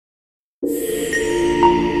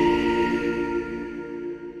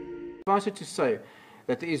suffice it to say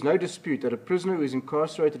that there is no dispute that a prisoner who is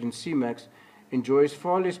incarcerated in CMAX enjoys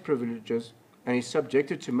far less privileges and is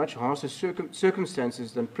subjected to much harsher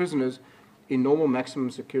circumstances than prisoners in normal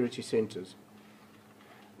maximum security centres.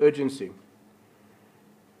 Urgency.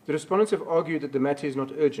 The respondents have argued that the matter is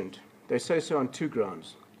not urgent. They say so on two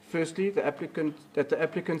grounds. Firstly, the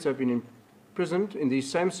applicants have been imprisoned in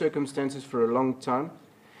these same circumstances for a long time,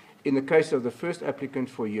 in the case of the first applicant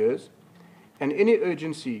for years, and any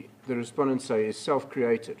urgency, the respondents say, is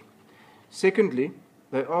self-created. Secondly,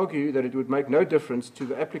 they argue that it would make no difference to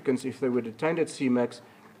the applicants if they were detained at CMAX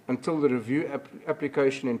until the review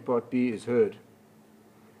application in Part B is heard.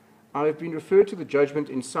 I have been referred to the judgment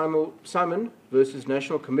in Simon versus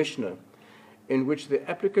National Commissioner, in which the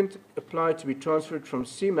applicant applied to be transferred from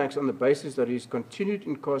CMAX on the basis that his continued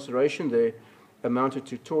incarceration there amounted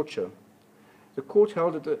to torture. The court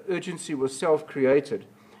held that the urgency was self-created,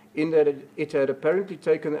 in that it had apparently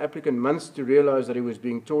taken the applicant months to realize that he was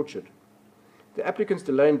being tortured. The applicant's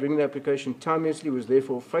delay in bringing the application timeously was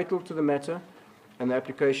therefore fatal to the matter, and the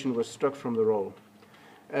application was struck from the roll.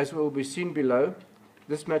 As will be seen below,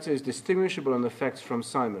 this matter is distinguishable on the facts from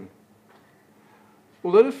Simon.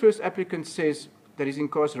 Although the first applicant says that his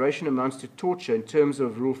incarceration amounts to torture in terms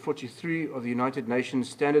of Rule 43 of the United Nations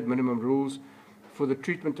Standard Minimum Rules for the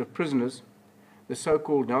Treatment of Prisoners, the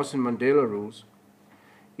so-called Nelson Mandela Rules,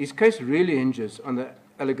 his case really hinges on the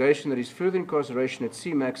allegation that his further incarceration at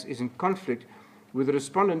CMAX is in conflict with the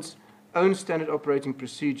respondent's own standard operating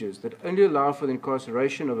procedures that only allow for the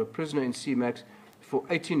incarceration of a prisoner in CMAX for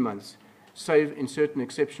 18 months, save in certain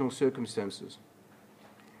exceptional circumstances.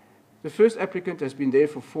 The first applicant has been there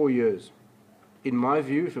for 4 years. In my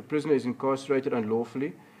view, if a prisoner is incarcerated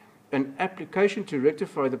unlawfully, an application to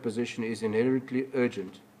rectify the position is inherently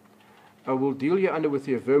urgent. I will deal hereunder with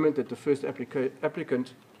the averment that the first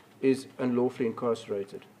applicant is unlawfully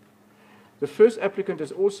incarcerated. The first applicant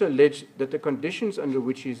has also alleged that the conditions under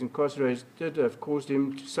which he is incarcerated have caused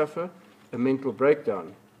him to suffer a mental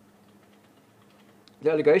breakdown.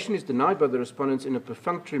 The allegation is denied by the respondents in a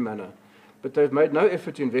perfunctory manner, but they have made no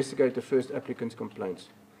effort to investigate the first applicant's complaints.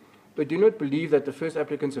 But do not believe that the first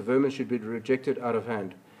applicant's averment should be rejected out of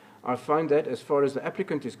hand. I find that, as far as the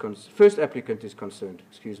first applicant is concerned,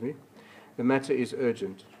 the matter is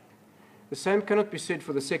urgent. The same cannot be said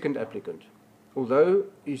for the second applicant. Although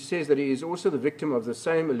he says that he is also the victim of the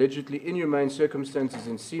same allegedly inhumane circumstances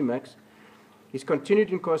in CMAX, his continued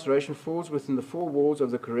incarceration falls within the four walls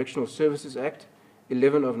of the Correctional Services Act,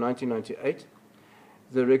 11 of 1998,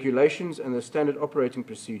 the regulations and the standard operating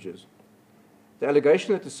procedures. The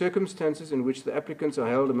allegation that the circumstances in which the applicants are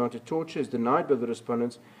held amount to torture is denied by the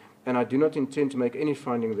respondents, and I do not intend to make any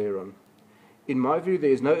finding thereon. In my view,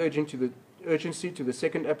 there is no urgency to the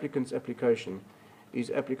second applicant's application. His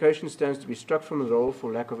application stands to be struck from the roll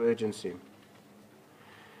for lack of urgency.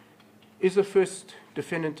 Is the first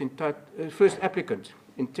applicant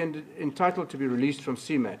entitled to be released from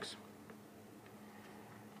CMAX?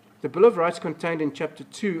 The Bill of Rights contained in Chapter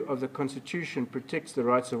 2 of the Constitution protects the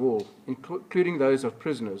rights of all, including those of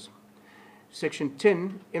prisoners. Section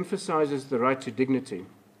 10 emphasizes the right to dignity.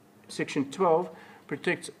 Section 12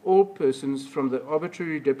 protects all persons from the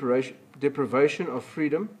arbitrary deprivation of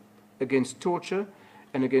freedom, against torture,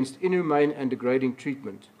 and against inhumane and degrading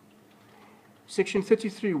treatment. Section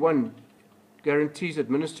 33(1) guarantees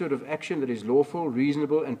administrative action that is lawful,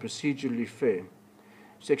 reasonable, and procedurally fair.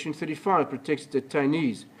 Section 35 protects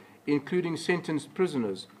detainees, including sentenced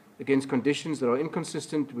prisoners, against conditions that are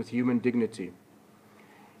inconsistent with human dignity.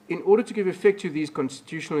 In order to give effect to these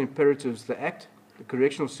constitutional imperatives, the Act, the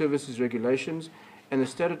Correctional Services Regulations, and the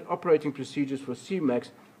standard operating procedures for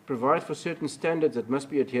CMAX provide for certain standards that must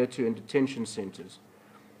be adhered to in detention centres.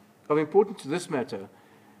 Of importance to this matter,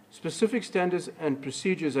 specific standards and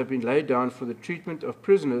procedures have been laid down for the treatment of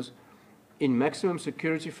prisoners in maximum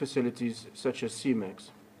security facilities such as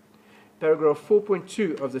CMAX. Paragraph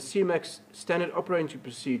 4.2 of the CMAX Standard Operating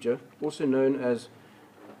Procedure, also known as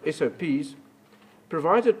SOPs,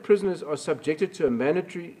 provides that prisoners are subjected to a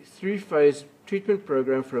mandatory 3-phase treatment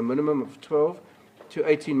program for a minimum of 12 to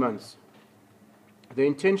 18 months. The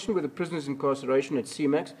intention with the prisoner's incarceration at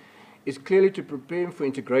CMAX is clearly to prepare him for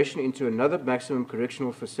integration into another maximum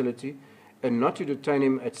correctional facility and not to detain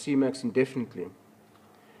him at CMAX indefinitely.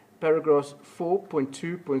 Paragraphs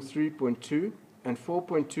 4.2.3.2 and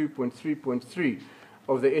 4.2.3.3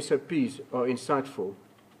 of the SOPs are insightful,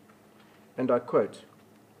 and I quote,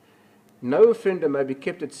 "No offender may be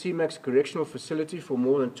kept at CMAX correctional facility for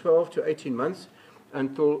more than 12 to 18 months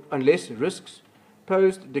unless risks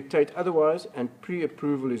posed dictate otherwise and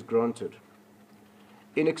pre-approval is granted.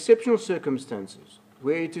 In exceptional circumstances,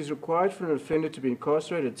 where it is required for an offender to be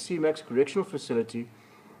incarcerated at CMAX correctional facility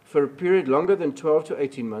for a period longer than 12 to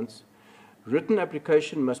 18 months, written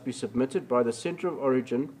application must be submitted by the Centre of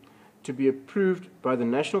Origin to be approved by the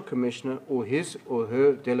National Commissioner or his or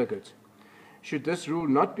her delegate. Should this rule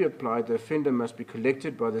not be applied, the offender must be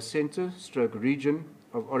collected by the Centre/Region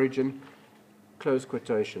of Origin, close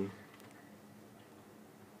quotation.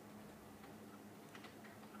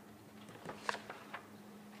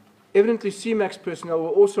 Evidently, CMAX personnel were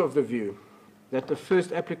also of the view that the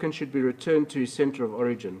first applicant should be returned to his centre of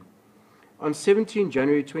origin. On 17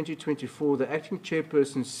 January 2024, the acting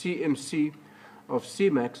chairperson CMC of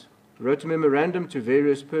CMAX wrote a memorandum to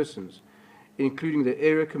various persons, including the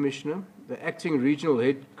Area Commissioner, the Acting Regional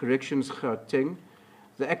Head Corrections Gauteng,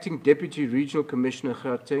 the Acting Deputy Regional Commissioner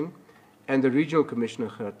Gauteng, and the Regional Commissioner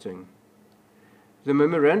Gauteng. The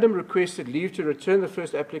memorandum requested leave to return the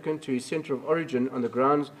first applicant to his centre of origin on the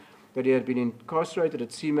grounds that he had been incarcerated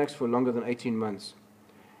at CMAX for longer than 18 months.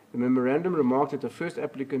 The memorandum remarked that the first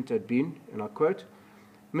applicant had been, and I quote,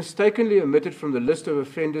 mistakenly omitted from the list of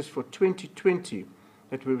offenders for 2020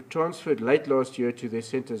 that were transferred late last year to their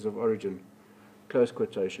centres of origin, close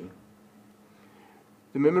quotation.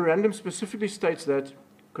 The memorandum specifically states that,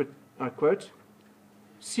 I quote,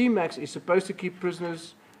 CMAX is supposed to keep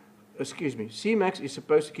CMAX is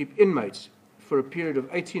supposed to keep inmates for a period of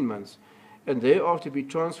 18 months and thereafter be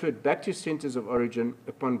transferred back to centres of origin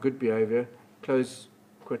upon good behaviour, close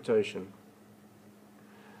quotation.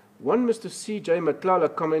 One Mr. C.J.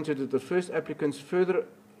 Matlala commented that the first applicant's further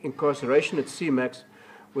incarceration at CMAX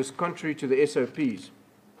was contrary to the SOPs.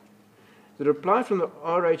 The reply from the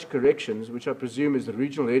RH Corrections, which I presume is the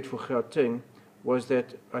regional head for Gauteng, was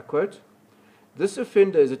that, I quote, this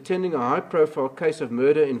offender is attending a high-profile case of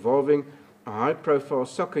murder involving a high-profile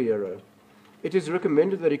soccer hero. It is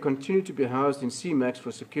recommended that he continue to be housed in CMAX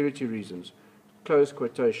for security reasons, close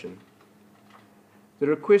quotation. The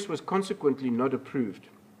request was consequently not approved.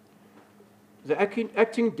 The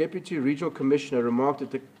acting Deputy Regional Commissioner remarked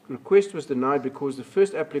that the request was denied because the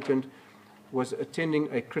first applicant was attending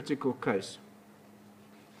a critical case.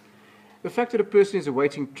 The fact that a person is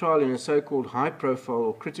awaiting trial in a so-called high-profile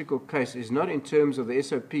or critical case is not, in terms of the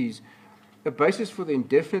SOPs, a basis for the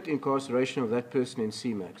indefinite incarceration of that person in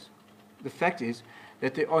CMAX. The fact is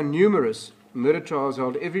that there are numerous murder trials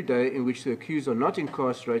held every day in which the accused are not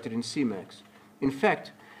incarcerated in CMAX. In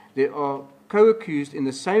fact, there are co-accused in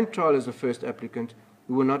the same trial as the first applicant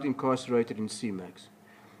who were not incarcerated in CMAX.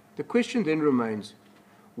 The question then remains,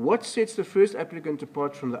 what sets the first applicant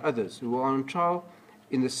apart from the others who are on trial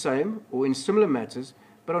in the same or in similar matters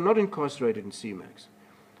but are not incarcerated in CMAX?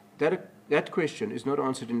 That question is not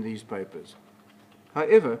answered in these papers.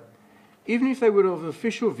 However, even if they were of the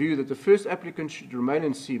official view that the first applicant should remain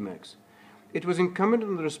in CMAX, it was incumbent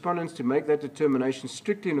on the respondents to make that determination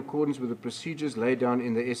strictly in accordance with the procedures laid down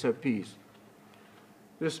in the SOPs.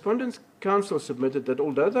 The Respondents' Council submitted that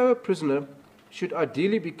although a prisoner should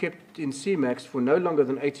ideally be kept in CMAX for no longer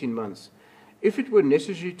than 18 months, if it were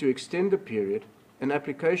necessary to extend the period, an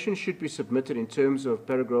application should be submitted in terms of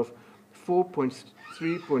paragraph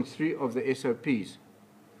 4.3.3 of the SOPs.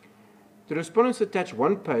 The respondents attached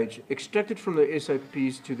one page extracted from the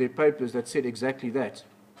SOPs to their papers that said exactly that.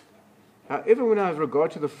 However, when I have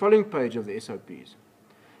regard to the following page of the SOPs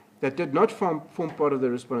that did not form part of the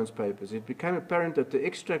respondents' papers, it became apparent that the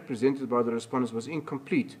extract presented by the respondents was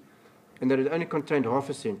incomplete and that it only contained half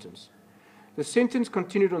a sentence. The sentence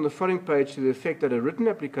continued on the following page to the effect that a written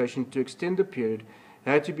application to extend the period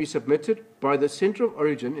had to be submitted by the Centre of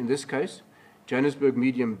Origin, in this case, Johannesburg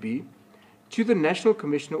Medium B, to the National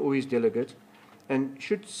Commissioner or his delegate, and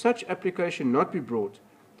should such application not be brought,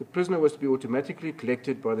 the prisoner was to be automatically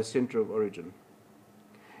collected by the Centre of Origin.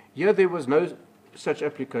 Here there was no such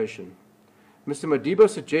application. Mr.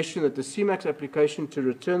 Madiba's suggestion that the CMAX application to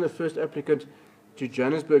return the first applicant to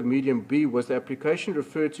Johannesburg Medium B was the application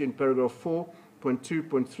referred to in paragraph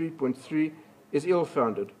 4.2.3.3 is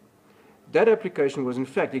ill-founded. That application was in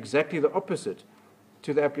fact exactly the opposite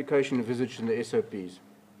to the application envisaged in the SOPs.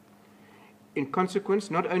 In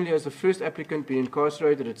consequence, not only has the first applicant been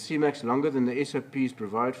incarcerated at CMAX longer than the SOPs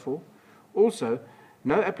provide for, also,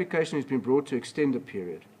 no application has been brought to extend the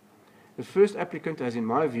period. The first applicant has, in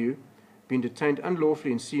my view, been detained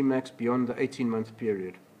unlawfully in CMAX beyond the 18-month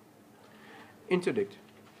period. Interdict.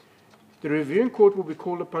 The reviewing court will be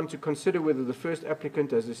called upon to consider whether the first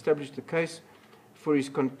applicant has established the case for his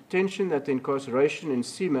contention that the incarceration in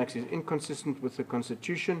CMAX is inconsistent with the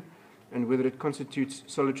Constitution and whether it constitutes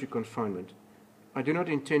solitary confinement. I do not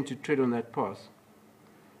intend to tread on that path.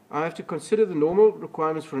 I have to consider the normal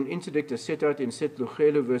requirements for an interdict as set out in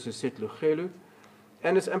Setlukhelu versus Setlukhelu,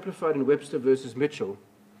 and is amplified in Webster versus Mitchell.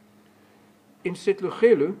 In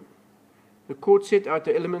Fisokuhle, the court set out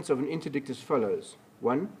the elements of an interdict as follows.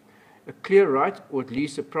 1. A clear right, or at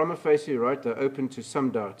least a prima facie right, though open to some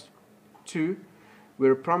doubt. 2.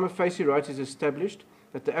 Where a prima facie right is established,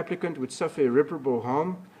 that the applicant would suffer irreparable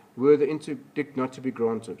harm were the interdict not to be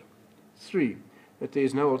granted. 3. That there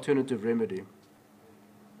is no alternative remedy.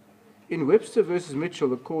 In Webster versus Mitchell,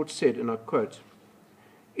 the court said, and I quote,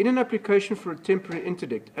 "In an application for a temporary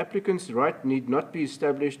interdict, applicant's right need not be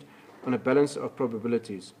established on a balance of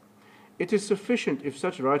probabilities. It is sufficient if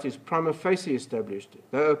such right is prima facie established,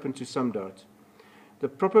 though open to some doubt. The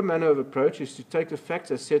proper manner of approach is to take the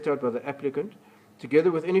facts as set out by the applicant,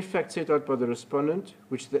 together with any facts set out by the respondent,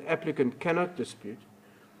 which the applicant cannot dispute,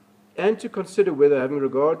 and to consider whether, having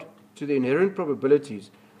regard to the inherent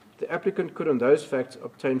probabilities, the applicant could on those facts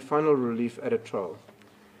obtain final relief at a trial.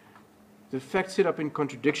 The facts set up in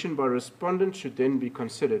contradiction by respondent should then be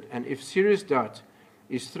considered, and if serious doubt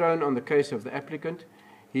is thrown on the case of the applicant,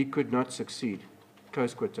 he could not succeed."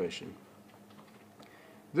 Close quotation.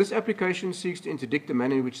 This application seeks to interdict the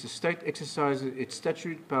manner in which the state exercises its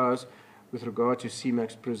statutory powers with regard to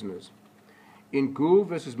CMAX prisoners. In Gould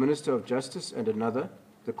versus Minister of Justice and another,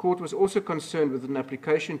 the court was also concerned with an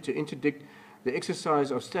application to interdict the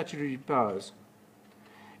exercise of statutory powers.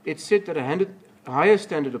 It said that a higher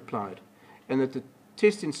standard applied, and that the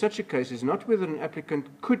test in such a case is not whether an applicant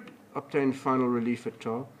could obtain final relief at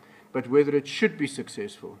trial, but whether it should be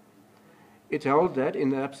successful. It held that, in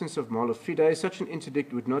the absence of mala fide, such an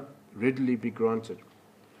interdict would not readily be granted.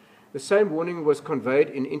 The same warning was conveyed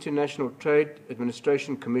in International Trade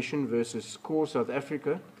Administration Commission versus Core South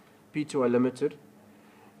Africa, P2I Limited,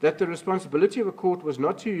 that the responsibility of a court was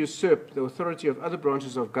not to usurp the authority of other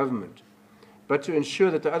branches of government, but to ensure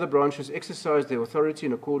that the other branches exercise their authority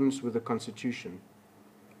in accordance with the Constitution.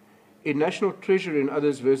 In National Treasury and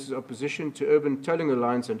Others versus Opposition to Urban Tolling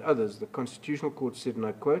Alliance and others, the Constitutional Court said, and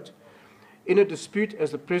I quote, "In a dispute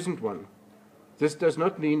as the present one, this does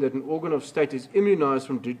not mean that an organ of state is immunized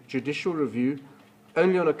from judicial review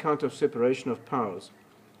only on account of separation of powers.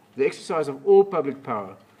 The exercise of all public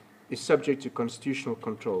power is subject to constitutional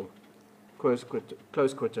control." Close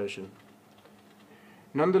quotation.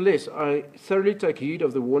 Nonetheless, I thoroughly take heed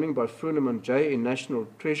of the warning by Furneman J. in National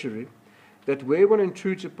Treasury that where one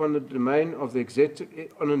intrudes upon the domain of the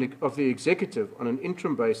executive on an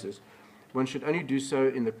interim basis, one should only do so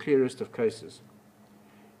in the clearest of cases.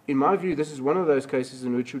 In my view, this is one of those cases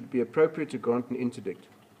in which it would be appropriate to grant an interdict.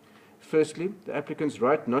 Firstly, the applicant's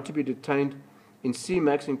right not to be detained in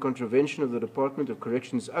CMAX in contravention of the Department of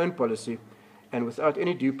Corrections' own policy and without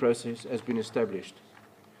any due process has been established.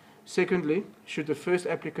 Secondly, should the first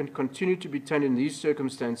applicant continue to be detained in these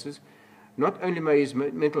circumstances, not only may his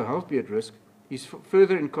mental health be at risk, his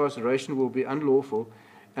further incarceration will be unlawful,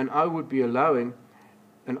 and I would be allowing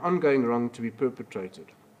an ongoing wrong to be perpetrated.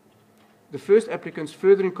 The first applicant's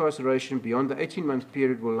further incarceration beyond the 18-month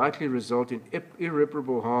period will likely result in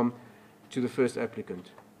irreparable harm to the first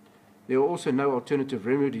applicant. There are also no alternative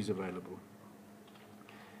remedies available.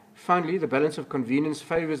 Finally, the balance of convenience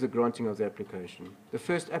favours the granting of the application. The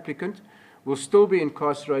first applicant will still be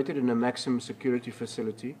incarcerated in a maximum security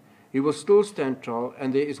facility. He will still stand trial,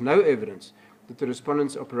 and there is no evidence that the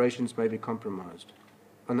respondent's operations may be compromised.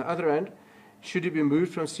 On the other hand, should he be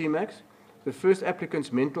moved from CMAX, the first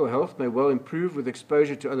applicant's mental health may well improve with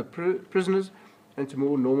exposure to other prisoners and to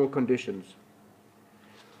more normal conditions.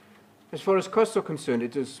 As far as costs are concerned,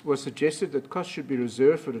 it was suggested that costs should be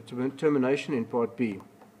reserved for determination in Part B.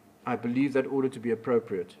 I believe that order to be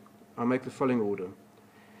appropriate. I make the following order.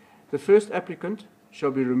 The first applicant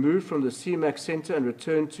shall be removed from the CMAX centre and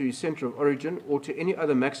returned to his centre of origin or to any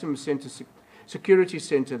other maximum security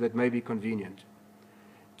centre that may be convenient.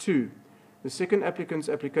 2. The second applicant's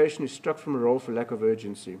application is struck from a roll for lack of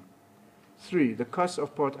urgency. 3. The costs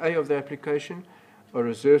of Part A of the application are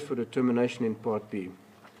reserved for determination in Part B.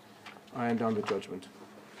 I hand down the judgment.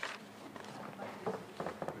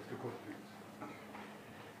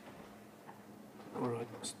 All right,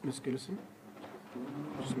 Ms. Gillison.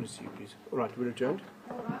 I just want to see you, please. All right, we're adjourned.